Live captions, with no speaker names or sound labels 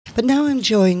But now we're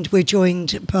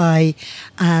joined by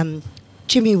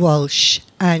Jimmy Walsh.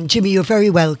 And Jimmy, you're very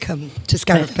welcome to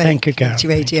Scariff Bay Community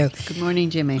Radio. Good morning,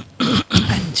 Jimmy.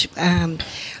 And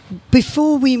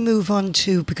before we move on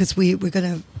to, because we're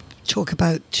going to talk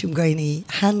about Tuamgraney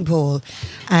handball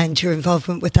and your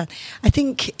involvement with that, I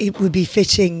think it would be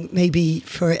fitting maybe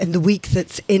in the week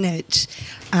that's in it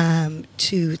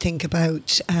to think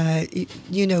about,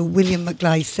 William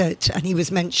McLysaght, and he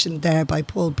was mentioned there by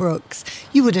Paul Brooks.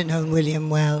 You would have known William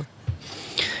well.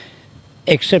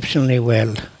 Exceptionally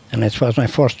well, and it was my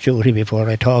first duty before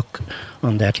I talk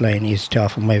on that line is to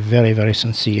offer my very, very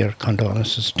sincere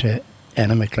condolences to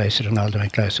Anna McLysaght and all the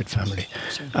McLysaght family,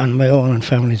 sure, on my own and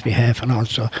family's behalf, and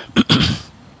also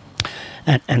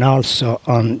and also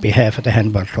on behalf of the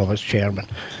Handball Club as chairman.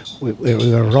 We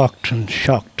were rocked and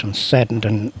shocked and saddened,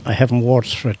 and I haven't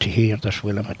words for it to hear that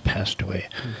William had passed away.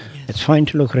 Mm-hmm. Yes. It's fine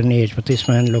to look at an age, but this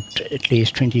man looked at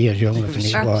least 20 years younger than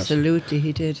he was. Absolutely,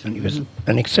 he did. And he was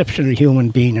an exceptional human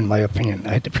being, in my opinion.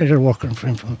 I had the pleasure of working for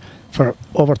him for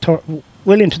over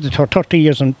well into the 30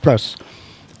 years and plus.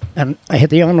 And I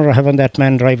had the honour of having that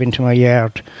man drive into my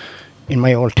yard in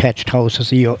my old thatched house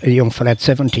as a young fella at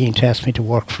 17 to ask me to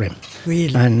work for him.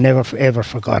 Really? And never ever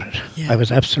forgot it. Yeah. I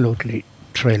was absolutely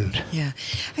thrilled. Yeah.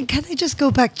 And can I just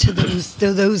go back to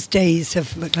those days of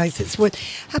McLysaght's?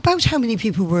 About how many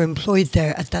people were employed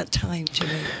there at that time,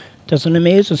 Jimmy? There's an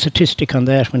amazing statistic on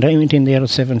that. When I went in there at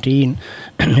 17,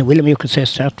 William, you could say,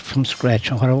 started from scratch.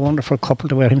 And what a wonderful couple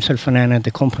they were, himself and Anna,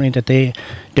 the company that they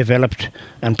developed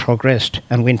and progressed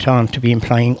and went on to be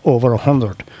employing over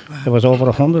 100. Wow. There was over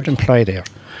 100 employed there.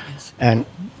 Yes. And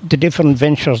the different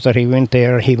ventures that he went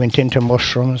there, he went into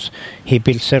mushrooms, he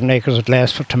built 7 acres of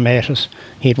glass for tomatoes.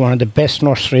 He had one of the best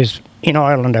nurseries in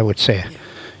Ireland, I would say. Yeah.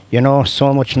 You know,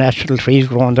 so much natural trees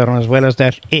growing there, and as well as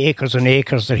that, acres and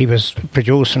acres that he was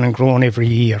producing and growing every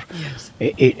year. Yes.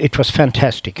 It was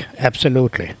fantastic,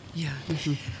 absolutely. Yeah.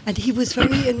 Mm-hmm. And he was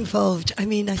very involved. I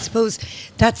mean, I suppose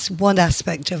that's one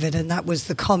aspect of it, and that was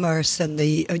the commerce and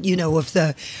the of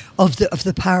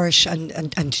the parish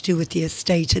and to do with the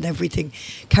estate and everything,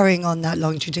 carrying on that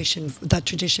long tradition,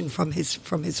 from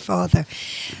his father,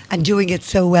 and doing it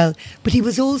so well. But he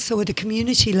was also at a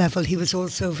community level. He was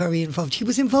also very involved. He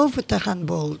was involved with the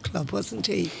handball club, wasn't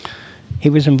he? He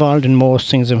was involved in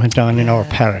most things that went on in our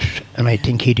parish, and I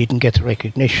think he didn't get the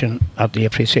recognition or the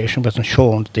appreciation wasn't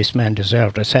shown that this man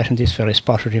deserved. I sat in this very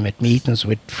spot with him at meetings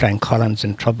with Frank Collins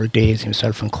in troubled days,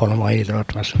 himself and Colin Wiley,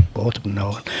 both of them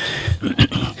now.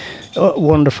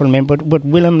 Wonderful men, but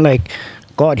William,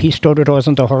 God, he stood with us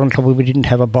in the hurling club. We didn't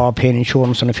have a bob paying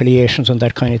insurance and affiliations and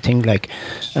that kind of thing.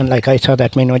 I saw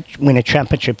that man win a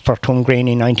championship for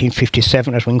Tuamgraney in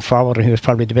 1957 as wing forward, and he was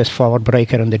probably the best forward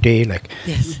breaker in the day.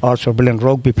 Yes. Also a brilliant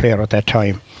rugby player at that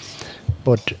time.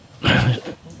 But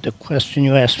the question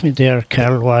you asked me there,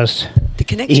 Carol, was the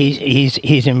connection.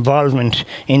 His involvement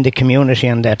in the community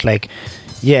and that.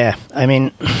 The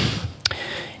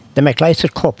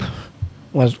McLysaght Cup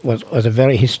was a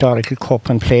very historical cup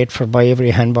and played for by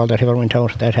every handball that ever went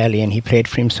out of that alley, and he played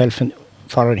for himself in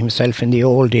the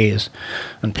old days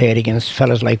and played against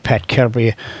fellas like Pat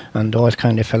Kirby and those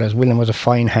kind of fellas. William was a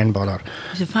fine handballer. He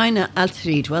was a fine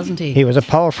athlete, wasn't he? He was a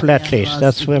powerful athlete.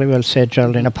 That's very well said,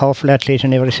 Geraldine. A powerful athlete,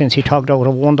 and ever since he tugged out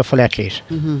a wonderful athlete.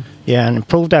 Mm-hmm. Yeah, and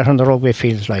proved that on the rugby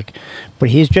fields, But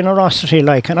his generosity, and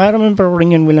I remember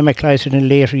ringing William McLysaght in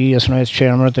later years when I was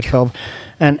chairman of the club,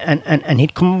 and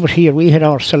he'd come over here. We had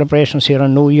our celebrations here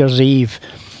on New Year's Eve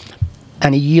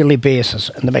on a yearly basis,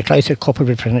 and the McLysaght Cup would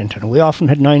be presented. And we often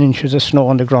had 9 inches of snow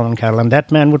on the ground, Carol, and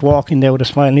that man would walk in there with a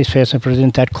smile on his face and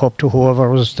present that cup to whoever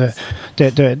was the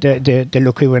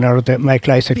lucky winner of the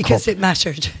McLysaght Cup. Because it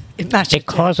mattered. It mattered.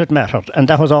 Because it mattered, and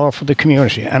that was all for the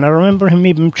community. And I remember him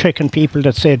even checking people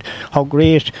that said how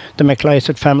great the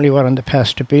McLysaght family were in the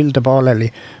past to build the ball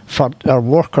alley for their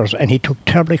workers, and he took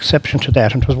terrible exception to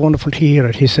that, and it was wonderful to hear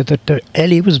it. He said that the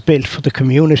alley was built for the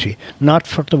community, not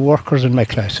for the workers in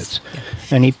McLysagh's. Yeah.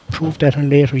 And he proved that in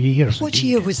later years. What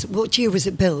year was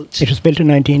it built? It was built in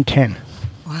 1910.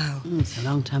 Wow. It's a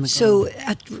long time ago. So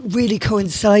really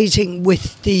coinciding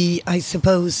with the, I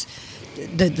suppose,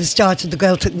 the start of the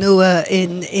Gaeltacht Nua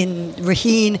in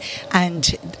Raheen,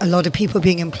 and a lot of people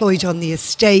being employed on the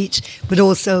estate, but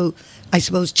also, I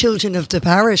suppose, children of the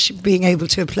parish being able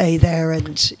to play there.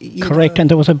 And correct, and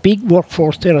there was a big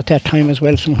workforce there at that time as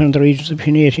well, somewhere in the regions of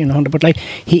P80 and 100. But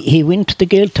he went to the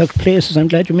Gaeltacht places. I'm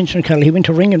glad you mentioned, Carol. He went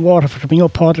to Ring and Waterford to bring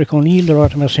up Padraig O'Neill there,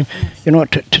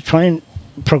 to try and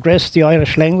progress the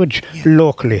Irish language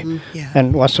locally,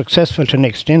 and was successful to an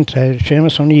extent.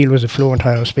 Seamus O'Neill was a fluent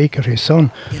Irish speaker, his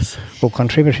son, who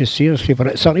contributed seriously.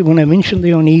 But when I mentioned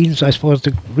the O'Neills, I suppose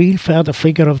the real father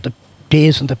figure of the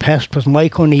days in the past was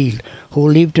Mike O'Neill, who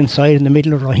lived inside in the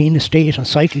middle of Raheen Estate and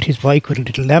cycled his bike with a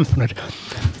little lamp on it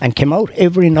and came out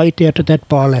every night there to that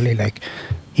ball alley. Like,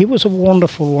 he was a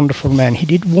wonderful, wonderful man. He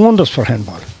did wonders for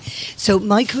handball. So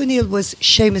Mike O'Neill was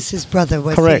Seamus's brother,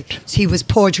 was Correct. he? So he was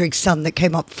Padraig's son that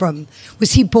came up from.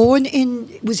 Was he born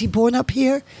up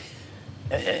here?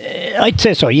 I'd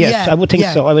say so, yes. Yeah, I would think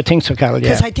yeah. so. I would think so, Carol,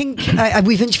 yeah. Because I think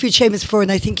we've interviewed Seamus before, and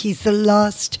I think he was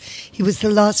the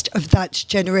last of that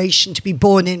generation to be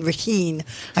born in Raheen,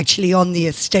 actually on the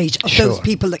estate, of those Sure.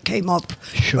 people that came up,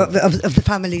 Sure. of the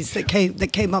families that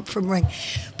came up from Ring.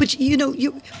 But,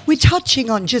 we're touching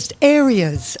on just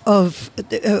areas of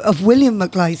William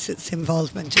McLysagh's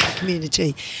involvement in the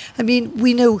community. I mean,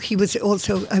 we know he was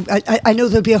also, I know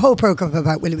there'll be a whole programme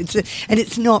about William, and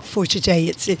it's not for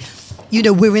today,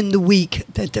 we're in the week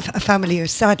that the family are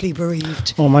sadly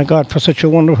bereaved. Oh my God, for such a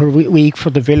wonderful week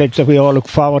for the village that we all look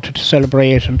forward to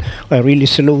celebrate, and I really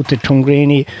salute the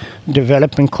Tuamgraney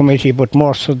Development Committee, but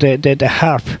more so the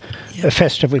HARP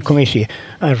Festival Committee.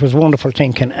 It was wonderful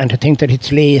thinking, and to think that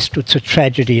it's laced with such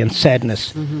tragedy and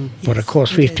sadness. Mm-hmm. But of Yes,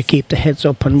 course it we have to is. keep the heads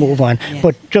up and move on. Yeah.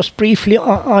 But just briefly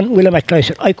on William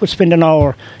McLysett, I could spend an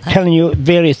hour telling you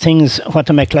various things what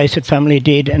the McLysett family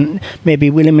did, and maybe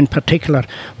William in particular.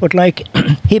 But like,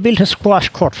 he built a squash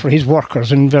court for his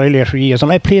workers in very later years,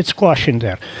 and I played squash in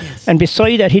there. Yes. And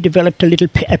beside that, he developed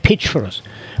a pitch for us.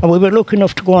 And we were lucky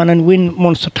enough to go on and win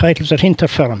Munster titles at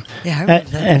Interferrum. Yeah, I remember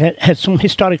that. And it had some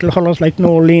historical hurlers like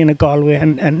Noel Lean of Galway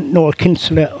and Noel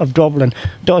Kinsella of Dublin.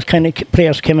 Those kind of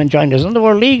players came and joined us, and they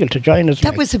were legal to join us.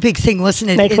 That was a big thing,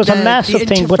 wasn't it? It was a massive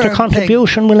thing, but the Interfirm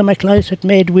contribution William McLysett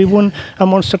made, we won a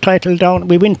Munster title down.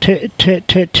 We went to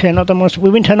another Munster. We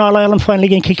went to an All-Ireland final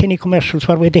against Kilkenny Commercials,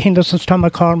 where we had the Hendersons, Tom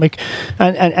McCormick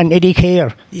and Eddie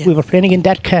Kerr. Yes. We were playing in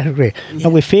that category,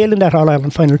 and we failed in that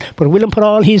All-Ireland final. But William put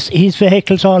all his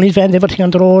vehicles, all his vans, everything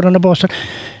on the road and the bus,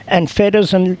 and fed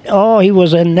us, and he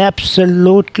was an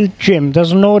absolute gem.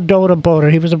 There's no doubt about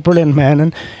it. He was a brilliant man,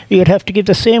 and you'd have to give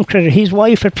the same credit. His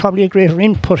wife had probably a greater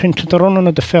input into the running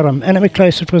of the Ferrum. Anna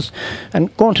McLysett was,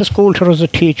 and going to school to her as a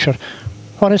teacher.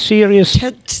 What a serious...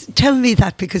 Tell me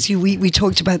that, because we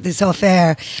talked about this off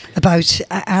air about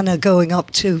Anna going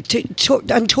up to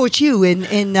and taught you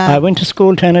in I went to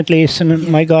school to Anna Gleeson, and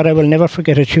my God, I will never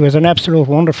forget it. She was an absolute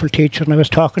wonderful teacher, and I was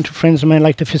talking to friends of mine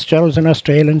like the Fitzgeralds in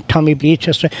Australia and Tommy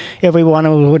Bleachester.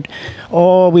 Everyone would,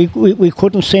 we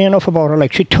couldn't say enough about her.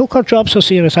 Like, she took her job so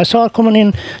serious. I saw her coming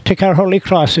in to Carhurley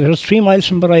Cross. It was 3 miles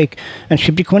from Barrack, and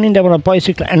she'd be coming in there with a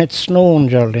bicycle, and it's snowing,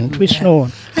 Geraldine. It was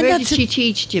snowing. And Where did that's she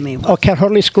teach, Jimmy? Oh,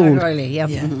 Carhurley School. Really, yeah.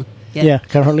 Yeah. Mhm. Yeah,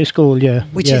 Carhurley School, yeah.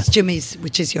 which yeah. is Jimmy's,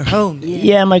 which is your home.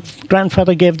 Yeah, my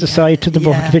grandfather gave the site to the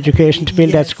Board of Education to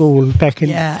build that Yes. school back in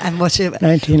And what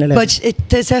 1911. But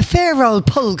there's a fair old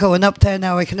pull going up there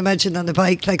now, I can imagine, on the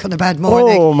bike, like on a bad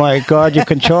morning. Oh my God, you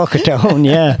can chalk it down,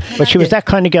 yeah. But she was that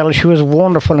kind of girl. She was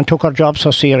wonderful and took her job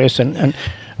so serious, and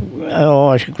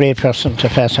she's a great person to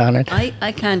pass on it.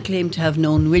 I can't claim to have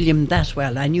known William that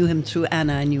well. I knew him through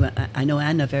Anna. I know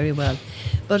Anna very well.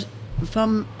 But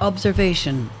from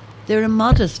observation, they're a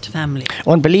modest family.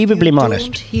 Unbelievably You modest.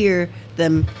 don't hear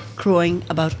them crowing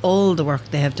about all the work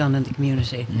they have done in the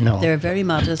community. No. They're very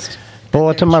modest.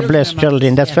 Both of them are blessed,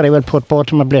 Geraldine. That's very well put. Both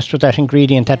of them are blessed with that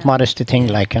ingredient, that modesty thing,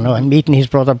 like, and meeting his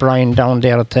brother Brian down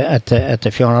there at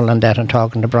the funeral and that, and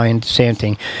talking to Brian, the same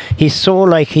thing. He's so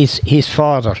like his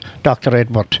father, Dr.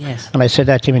 Edward. Yes. And I said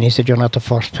that to him, and he said, "You're not the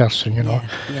first person, you know."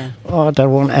 Yeah. Oh, they're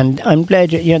one, and I'm glad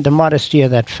the modesty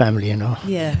of that family, you know.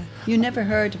 Yeah. You never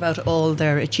heard about all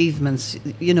their achievements.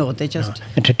 They just...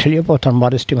 And to tell you about their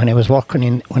modesty, when I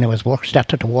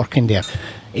started to work in there,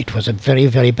 it was a very,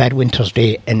 very bad winter's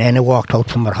day, and Anna walked out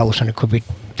from her house, and it could be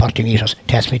 40 metres,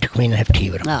 to ask me to come in and have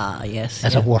tea with her. Ah, yes.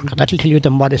 As yeah. a worker. That'll tell you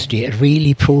the modesty. It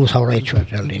really proves how right you are,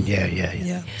 Geraldine.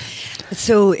 Yeah.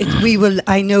 So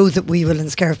I know that we will in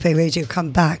Scariff Bay Radio come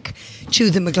back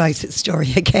to the McLysett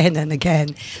story again and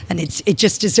again, and it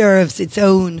just deserves its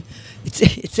own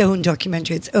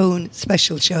documentary, its own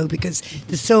special show, because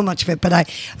there's so much of it. But I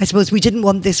suppose we didn't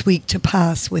want this week to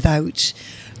pass without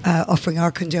offering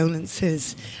our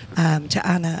condolences to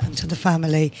Anna and to the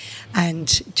family and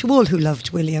to all who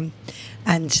loved William.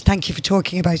 And thank you for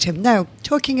talking about him. Now,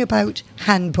 talking about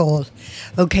handball,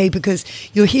 okay, because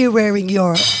you're here wearing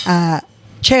your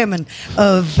chairman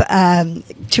of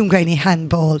Tuamgraney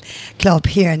Handball Club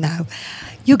here now.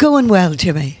 You're going well,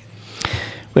 Jimmy.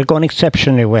 We're going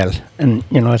exceptionally well, and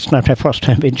it's not my first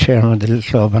time being chairman of the little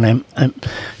club, and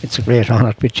it's a great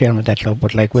honour to be chairman of that club.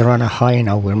 But like, we're on a high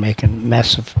now. We're making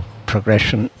massive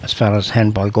progression as far as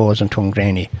handball goes in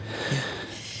Tuamgraney.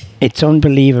 it's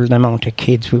unbelievable the amount of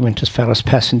kids. We went as far as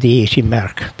passing the 80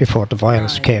 mark before the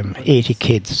virus came. 80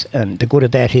 kids, and the good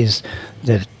of that is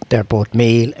that they're both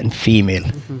male and female.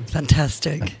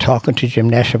 Fantastic. And talking to Jim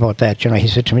Nash about that, he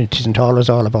said to me, it isn't always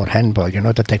all about handball,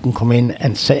 that they can come in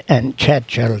and chat,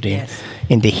 Geraldine,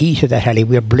 in the heat of that alley.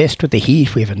 We're blessed with the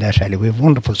heat we have in that alley. We have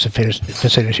wonderful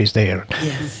facilities there.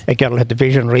 Yes. A girl had the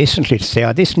vision recently to say,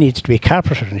 this needs to be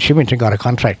carpeted, and she went and got a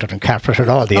contractor and carpeted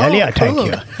all the alley, I thank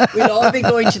you. We'll all be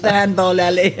going to the handball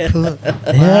alley. Cool.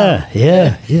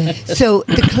 Yeah. So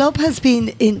the club has been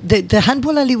in the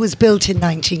handball alley was built in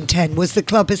 1910. Was the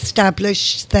club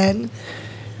established then?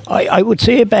 I would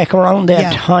say back around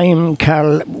that time,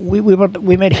 Carol,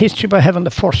 we made history by having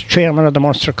the first chairman of the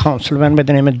Munster Council, a man by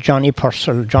the name of John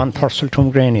Purcell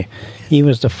Tumgraney. He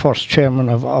was the first chairman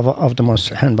of the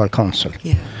Munster Handball Council.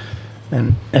 Yeah.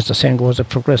 And as the saying goes, it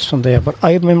progressed from there. But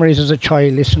I have memories as a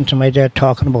child listening to my dad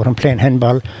talking about him playing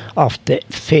handball off the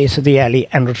face of the alley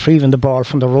and retrieving the ball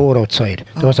from the road outside.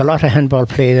 There was a lot of handball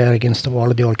play there against the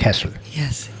wall of the old castle.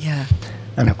 Yes, yeah.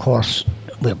 And of course,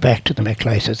 we're back to the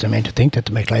McLysets. I mean, to think that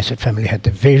the McLyset family had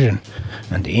the vision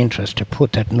and the interest to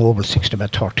put that noble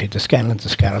 60x30, the Scanlons, the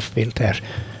Scariff built that.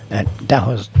 And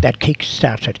that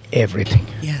kick-started everything.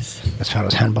 Yes. As far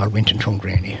as handball went in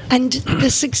Tumgraney. And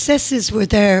the successes were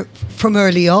there from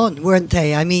early on, weren't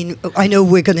they? I mean, I know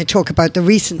we're going to talk about the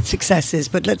recent successes,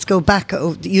 but let's go back,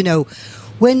 obviously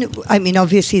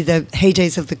the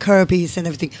heydays of the Kirbys and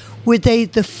everything, were they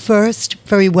the first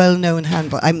very well-known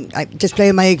handball? I'm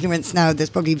displaying my ignorance now. There's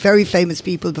probably very famous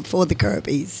people before the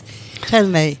Kirbys. Tell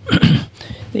me.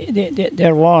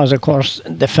 There was, of course,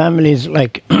 the families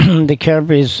like the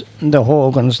Kirbys, the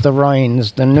Hogans, the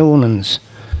Ryans, the Noonans.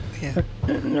 Yeah.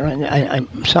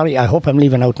 I'm sorry, I hope I'm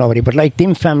leaving out nobody, but like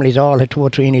them families all had 2 or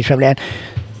 3 in each family, and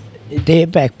they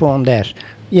backbone that.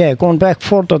 Yeah, going back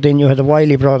further, then you had the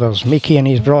Wiley brothers, Mickey and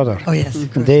his brother. Oh yes,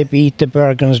 they beat the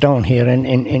Bergens down here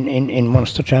in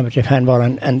Munster Championship handball,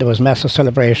 and there was massive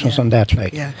celebrations on that,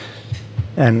 like. Yeah.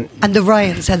 And the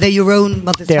Ryans, are they your own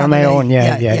mother's family? They're my own,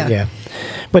 yeah.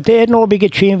 But they had no big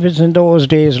achievements in those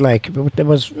days, like, but there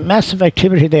was massive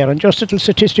activity there. And just a little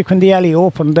statistic, when the alley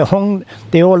opened, they hung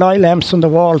the old eye lamps on the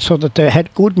wall so that they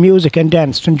had good music and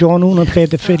danced. And Joan Noonan played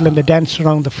the fiddle and they danced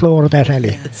around the floor of that alley.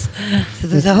 Yes.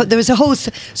 So there was a whole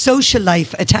social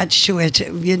life attached to it,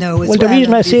 as well. The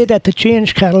reason I say that, the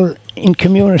change, Carol, in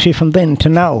community from then to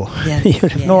now. Yes,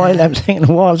 You'd have no eye lamps hanging on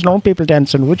the walls, no people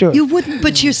dancing, would you? You wouldn't,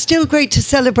 but you're still great to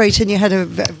celebrate, and you had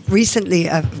recently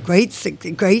a great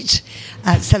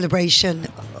celebration.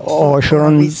 Oh, sure,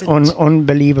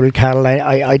 unbelievable, Carol.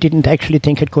 I didn't actually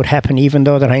think it could happen, even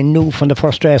though that I knew from the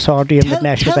first day I saw the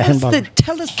Nash as a handball.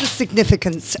 Tell us the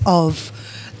significance of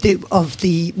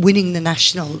the winning the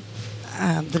nationals.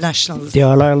 The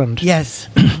All Ireland. Yes.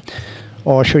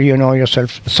 Oh, sure, you know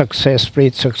yourself, success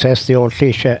breeds success, the old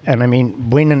cliche. And I mean,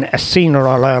 winning a senior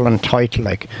All Ireland title,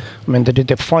 like, I mean, they did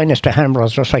the finest of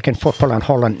handballs, just like in football and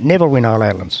Holland, never win All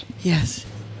Irelands. Yes.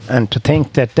 And to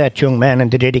think that young man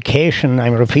and the dedication,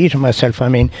 I'm repeating myself, I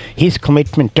mean, his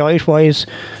commitment diet-wise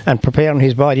and preparing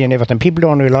his body and everything, people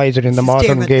don't realise it in the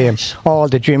modern game. Nash. All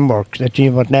the gym work that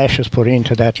Dermot Nash has put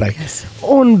into that, like,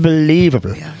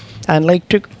 unbelievable. Yeah. And like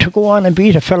to go on and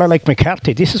beat a fella like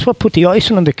McCarthy, this is what put the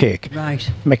icing on the cake.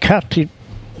 Right. McCarthy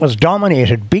was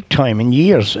dominated big time in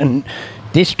years, and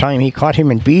this time he caught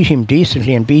him and beat him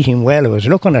decently and beat him well. I was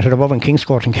looking at it above in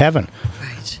Kingscourt and Cavan.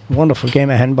 Right. Wonderful game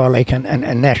of handball, like,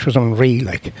 and Nash was unreal,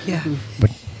 like. Yeah.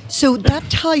 But so that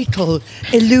title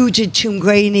eluded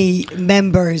Tumgraney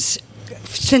members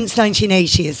since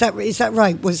 1980. Is that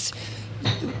right?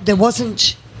 There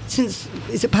wasn't.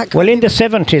 Is it Pat Kirby? Well, in the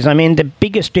 70s, I mean, the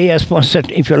biggest day, I suppose,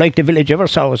 that, if you like, the village ever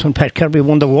saw was when Pat Kirby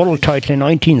won the world title in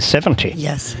 1970.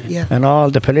 Yes, yeah. And all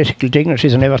the political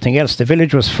dignitaries and everything else. The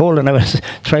village was full, and I was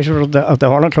treasurer of the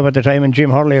Hurling Club at the time, and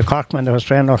Jim Hurley, a Corkman that was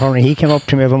training out hurling, he came up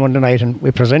to me every Monday night and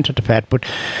we presented to Pat. But,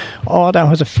 that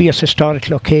was a fierce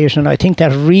historical occasion, and I think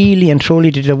that really and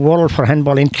truly did the world for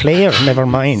handball in Clare, never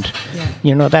mind.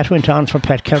 Yeah. That went on for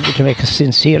Pat Kirby to make a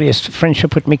sincere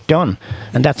friendship with Mick Dunn,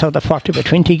 and that's how the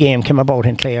 40x20 game came about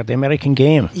in Clare, the American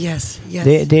game. Yes.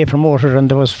 They promoted, and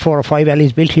there was 4 or 5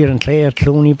 alleys built here in Clare: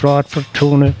 Clooney, Broadford,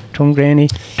 Tuna,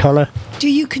 Tumgraney, Tulla. Do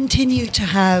you continue to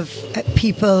have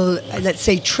people, let's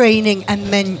say, training and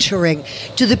mentoring?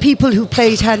 Do the people who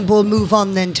played handball move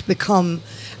on then to become,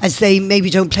 as they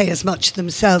maybe don't play as much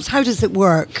themselves? How does it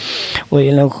work?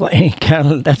 Well,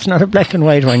 Carol, that's not a black and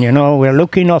white one, We're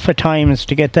lucky enough at times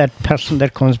to get that person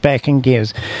that comes back and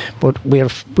gives. But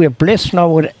we're blessed now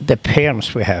with the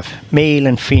parents we have, male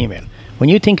and female. When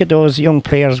you think of those young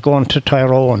players going to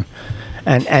Tyrone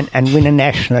and winning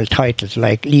national titles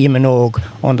like Liam Minogue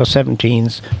under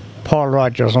 17s, Paul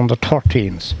Rogers under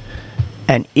 13s,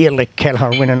 and Ehrlich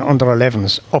Kelleher winning under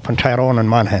 11s up in Tyrone and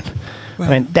Monaghan. Wow. I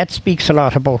mean, that speaks a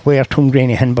lot about where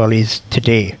Tuamgraney handball is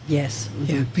today. Yes.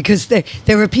 Yeah, because there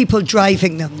are people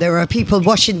driving them. There are people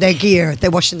washing their gear. They're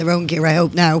washing their own gear, I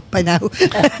hope, by now.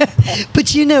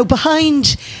 But,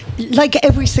 behind, like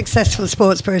every successful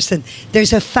sports person,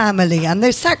 there's a family and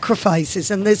there's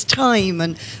sacrifices and there's time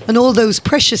and all those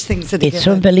precious things that are It's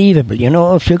given. unbelievable.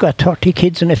 If you've got 30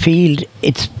 kids in a field,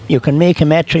 you can make a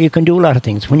match or you can do a lot of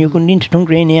things. When you're going into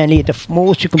Tuamgraney alley, the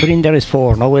most you can put in there is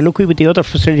 4. Now, we're lucky with the other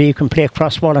facility, you can play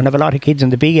crossball and have a lot of kids in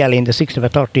the big alley in the 60 by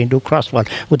 30 and do crossball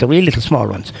with the real little small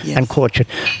ones and coach it.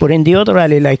 But in the other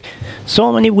alley, like,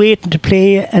 so many waiting to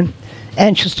play and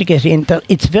anxious to get in, that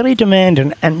it's very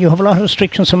demanding, and you have a lot of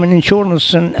restrictions from an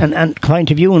insurance and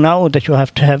point of view now, that you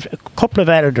have to have a couple of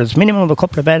adults, minimum of a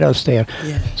couple of adults there.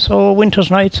 Yeah. So winter's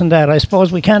nights and that, I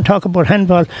suppose we can't talk about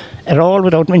handball at all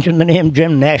without mentioning the name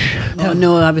Jim Nash.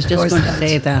 No, I was just course going to not.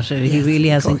 say that. He really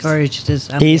has encouraged his...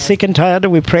 He's sick and tired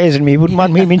of we praising me. He wouldn't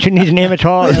want me mentioning his name at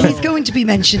all. Well, he's going to be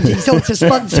mentioned. He's also a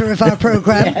sponsor of our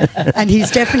programme, and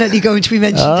he's definitely going to be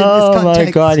mentioned in this context. Oh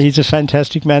my God, he's a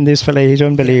fantastic man, this fella. He's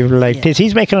unbelievable. Like this,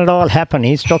 he's making it all happen.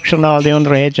 He's structuring all the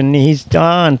underage, and he's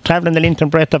travelling the length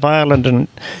and breadth of Ireland and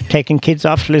taking kids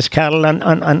off to Liscarroll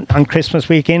on Christmas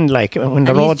weekend, like when the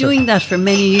And roads. he's doing that for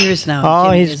many years now. Oh,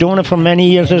 Jimmy, he's isn't doing he? it for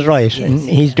many years, is right. Yes. And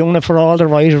he's doing it for all the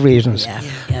right reasons. Yeah.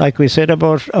 Like we said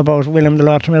about William the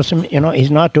Latimer,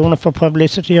 he's not doing it for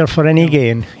publicity or for any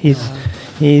gain.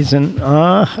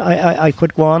 I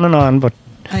could go on, but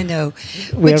I know.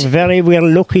 we're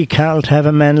lucky, Carl, to have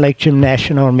a man like Jim Nash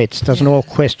in our midst. There's no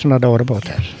question or doubt about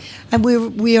that. And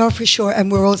we are for sure, and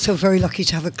we're also very lucky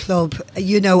to have a club,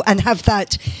 and have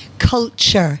that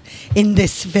culture in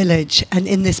this village and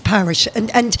in this parish.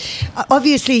 And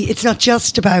obviously, it's not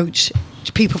just about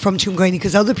people from Tuamgraney,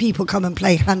 because other people come and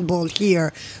play handball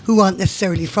here who aren't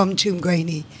necessarily from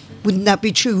Tuamgraney. Wouldn't that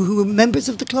be true? Who are members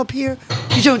of the club here?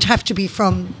 You don't have to be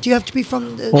from. Do you have to be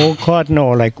from the? Oh God, no!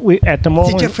 Like at the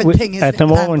moment, different thing, isn't at the it,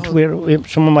 moment, handball? we're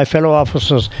some of my fellow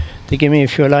officers. They give me a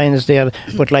few lines there,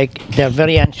 but like they're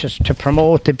very anxious to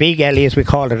promote the big alley, as we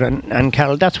call it, and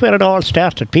Carol, that's where it all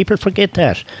started. People forget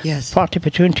that. Yes. Party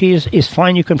opportunity is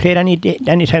fine. You can play it any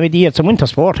time of the year. It's a winter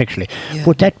sport actually. Yeah.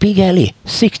 But that big alley,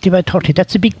 60 by 30,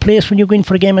 that's a big place when you go in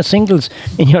for a game of singles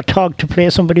in your tug to play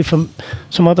somebody from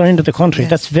some other end of the country. Yes.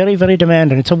 That's very, very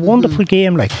demanding. It's a wonderful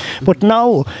game, like. But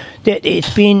now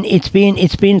it's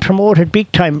been promoted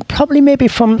big time. Probably maybe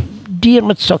from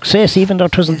Dearmouth's success, even though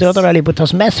it wasn't the other alley, but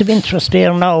there's massive interest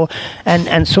there now,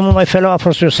 and some of my fellow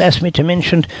officers asked me to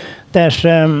mention that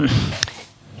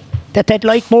that they'd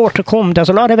like more to come. There's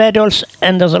a lot of adults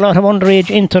and there's a lot of underage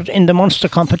entered in the Munster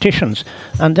competitions,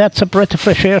 and that's a breath of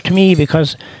fresh air to me,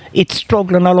 because it's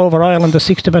struggling all over Ireland, the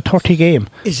 60 by 30 game.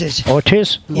 Is it? Oh, it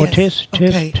is. Oh, it Yes.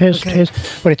 is. It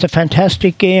is. But it's a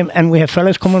fantastic game, and we have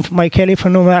fellas coming from Mike Kelly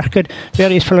from Newmarket,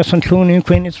 various fellas from Clooney and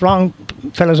Quinn. It's wrong,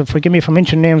 fellas, forgive me for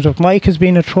mentioning names, but Mike has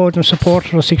been a Trojan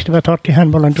supporter of 60 by 30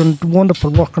 handball and done wonderful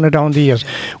work on it down the years.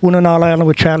 Won in All Ireland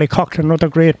with Charlie Coughlin, another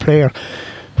great player.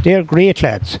 They're great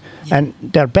lads, and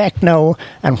they're back now,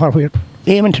 and what we're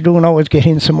aiming to do now is get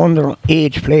in some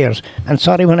underage players. And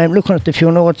sorry, when I'm looking at the few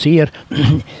notes here,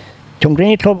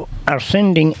 Tuamgraney Club are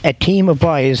sending a team of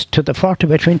boys to the 40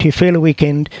 by 20 Fail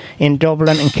weekend in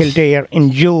Dublin and Kildare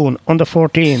in June, under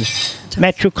 14s.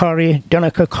 Matthew Corrie,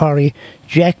 Donica Corrie,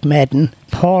 Jack Madden,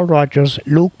 Paul Rogers,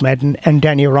 Luke Madden and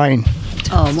Danny Ryan.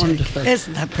 Oh, wonderful.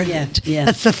 Isn't that brilliant? Yeah.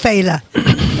 That's the Fela.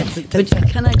 But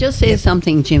can I just say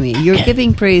something, Jimmy? You're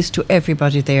giving praise to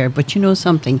everybody there, but you know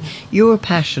something? Your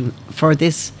passion for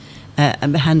this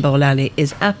handball alley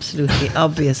is absolutely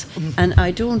obvious, and I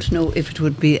don't know if it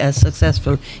would be as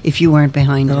successful if you weren't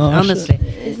behind it, honestly.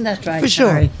 Isn't that right? For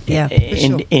sure. Harry? Yeah.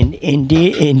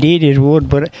 Indeed it would,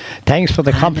 but thanks for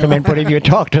the compliment. But if you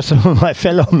talk to some of my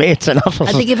fellow mates and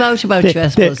officers, They give out about you, I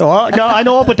suppose. no, I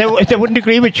know, but they wouldn't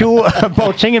agree with you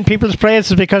about singing people's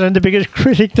praises, because I'm the biggest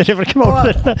critic that ever came out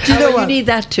of it. Do you know You what? need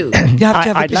that too. You have to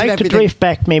have a I'd bit of like to everything. drift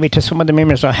back maybe to some of the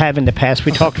memories I have in the past.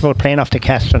 We talked about playing off the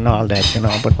caster and all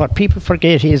that, but what people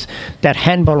forget is that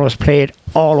handball was played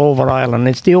all over Ireland.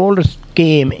 It's the oldest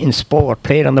game in sport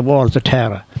played on the walls of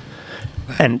Tara.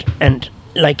 And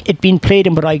like, it'd been played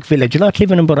in Boraic village. A lot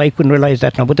living in Boraic wouldn't realise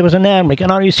that now, but there was an arm, like an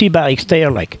RUC barracks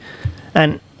there, like.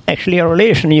 And actually a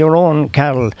relation of your own,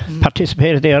 Carol,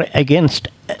 participated there against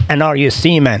an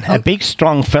RUC man, a big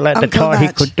strong fella that Uncle thought he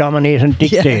Matt. could dominate and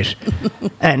dictate.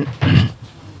 And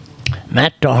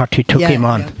Matt Doherty took him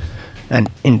on. Yeah. And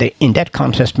in that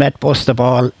contest, Matt bust the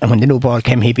ball, and when the new ball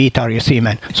came, he beat RUC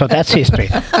man. So that's history.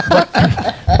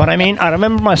 But I mean, I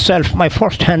remember myself, my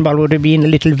first handball would have been a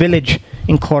little village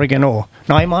in Corriganó.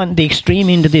 Now I'm on the extreme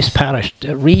end of this parish,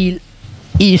 the real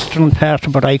eastern part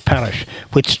of Bodyke parish,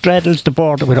 which straddles the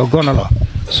border with O'Gunala.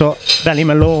 So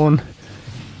Ballymalone,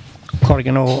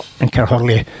 Corriganó and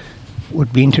Carhurley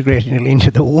would be integrated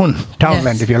into the one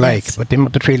townland, Yes, if you like, yes. but them are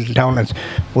the three little townlands.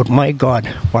 But my God,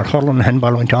 what hurling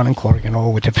handball went on in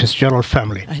Corriganó with the Fitzgerald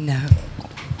family. I know.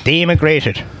 They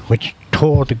immigrated, which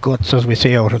tore the guts, as we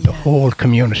say, out of the whole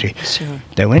community. Sure.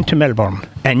 They went to Melbourne,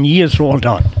 and years rolled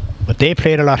on. But they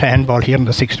played a lot of handball here in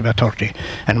the 60 by 30.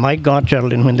 And my God,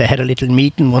 Geraldine, when they had a little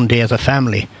meeting one day as a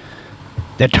family,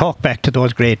 they talked back to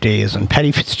those great days. And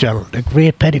Paddy Fitzgerald, the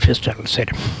great Paddy Fitzgerald, said,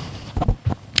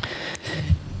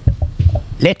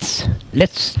 let's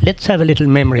have a little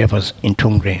memory of us in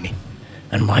Tuamgraney.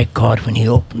 And my God, when he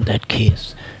opened that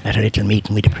case at a little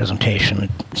meeting with a presentation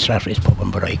at Stratford's Pub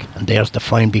in Bodyke, and there's the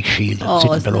fine big shield that's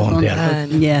sitting isn't it below there.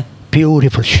 wonderful? Yeah.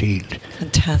 Beautiful shield.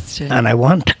 Fantastic. And I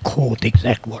want to quote the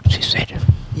exact words he said.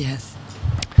 Yes.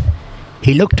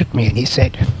 He looked at me and he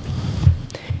said,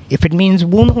 if it means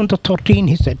 1 under 13,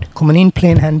 he said, coming in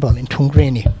playing handball in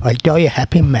Tuamgraney, I'll die a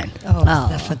happy man. Oh, Oh,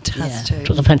 that's fantastic. It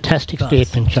was a fantastic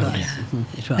statement, Geraldine.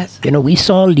 It was. You know, we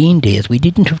saw lean days. We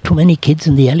didn't have too many kids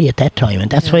in the alley at that time, and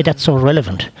that's why that's so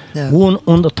relevant. No. 1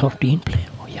 under 13 player.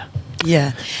 Oh, yeah.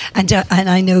 Yeah, and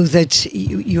I know that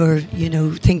you're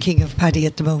thinking of Paddy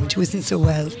at the moment, who isn't so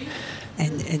well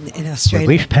in Australia.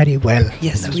 We wish Paddy well.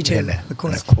 Yes, in we do, Australia. of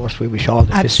course. And of course, we wish all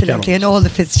the Absolutely, and Fitzgeralds. all the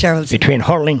Fitzgeralds. Between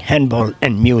hurling, handball,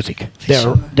 and music,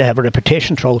 sure. they have a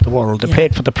reputation throughout the world. They Yeah.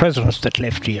 played for the presidents that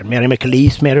left here: Mary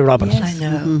McAleese, Mary Robinson. I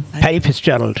know. Paddy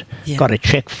Fitzgerald Yeah. got a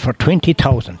cheque for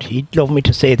 20,000. He'd love me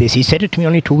to say this. He said it to me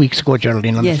only 2 weeks ago,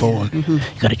 Geraldine, on Yes. the phone.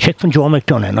 He got a cheque from Joe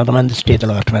McDonough, another man that stayed a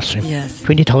lot to Western. Yes.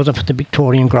 20,000 for the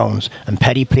Victorian grounds. And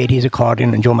Paddy played his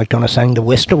accordion, and Joe McDonough sang the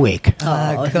West Awake.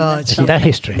 Oh, God. Isn't that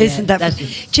history? Isn't that that's-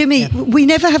 Jimmy, we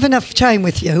never have enough time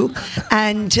with you,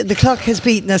 and the clock has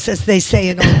beaten us, as they say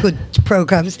in all good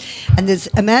programmes. And there's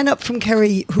a man up from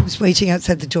Kerry who's waiting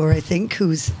outside the door, I think,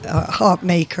 who's a harp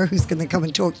maker, who's going to come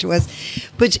and talk to us.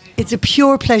 But it's a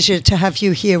pure pleasure to have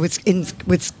you here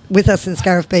with us in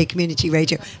Scariff Bay Community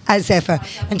Radio, as ever,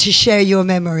 and to share your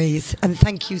memories. And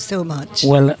thank you so much.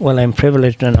 Well, I'm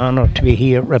privileged and honoured to be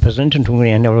here representing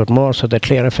Tuamgraney, and I would more so that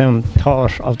Clare FM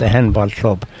thought of the handball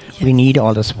club. We need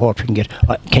all the support we can get.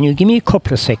 Can you give me a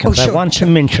couple of seconds? Oh, sure, I want sure.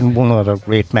 to mention one other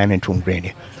great man in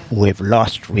Tuamgraney who we've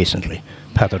lost recently,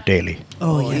 Pather Daly.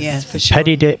 Oh, yes, yes. for sure.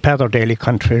 Pather Daly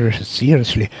contributed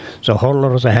seriously. So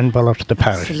hurler as a handballer to the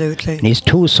parish. Absolutely. And his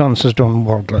 2 sons has done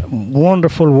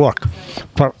wonderful work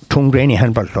for Tuamgraney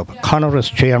Handball Club. Connor is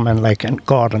chairman, and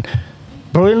Gordon.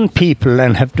 Brilliant people,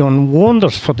 and have done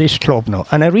wonders for this club now.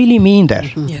 And I really mean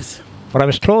that. Yes. But I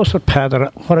was close with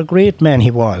Pather. What a great man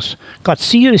he was. Got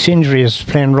serious injuries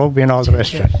playing rugby and all the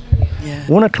rest of it. Yeah.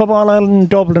 Won a Club All-Ireland in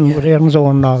Dublin with Aaron's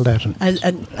Own and all that.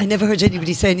 And I never heard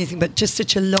anybody say anything, but just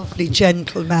such a lovely,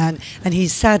 gentle man, and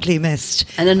he's sadly missed.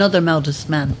 And another modest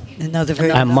man. Another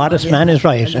very A modest man is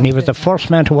right, and he was the first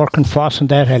man to work in Foss in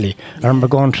that alley. I remember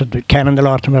going to the Canon the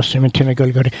Lord Mercy in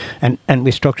Tinnagulgurry, and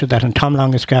we structured that, and Tom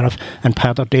Long is Scariff, and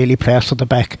Pather Daly plastered the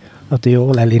back of the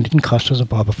old alley. It didn't cost us a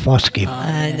bob. A Foss gave.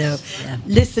 I know. Yeah.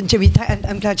 Listen, Jimmy,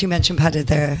 I'm glad you mentioned Paddy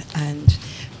there, and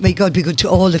may God be good to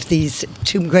all of these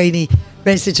Tuamgraney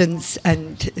residents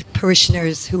and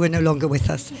parishioners who are no longer with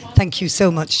us. Thank you so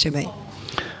much, Jimmy.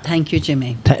 Thank you,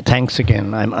 Jimmy. Thanks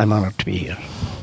again. I'm honoured to be here.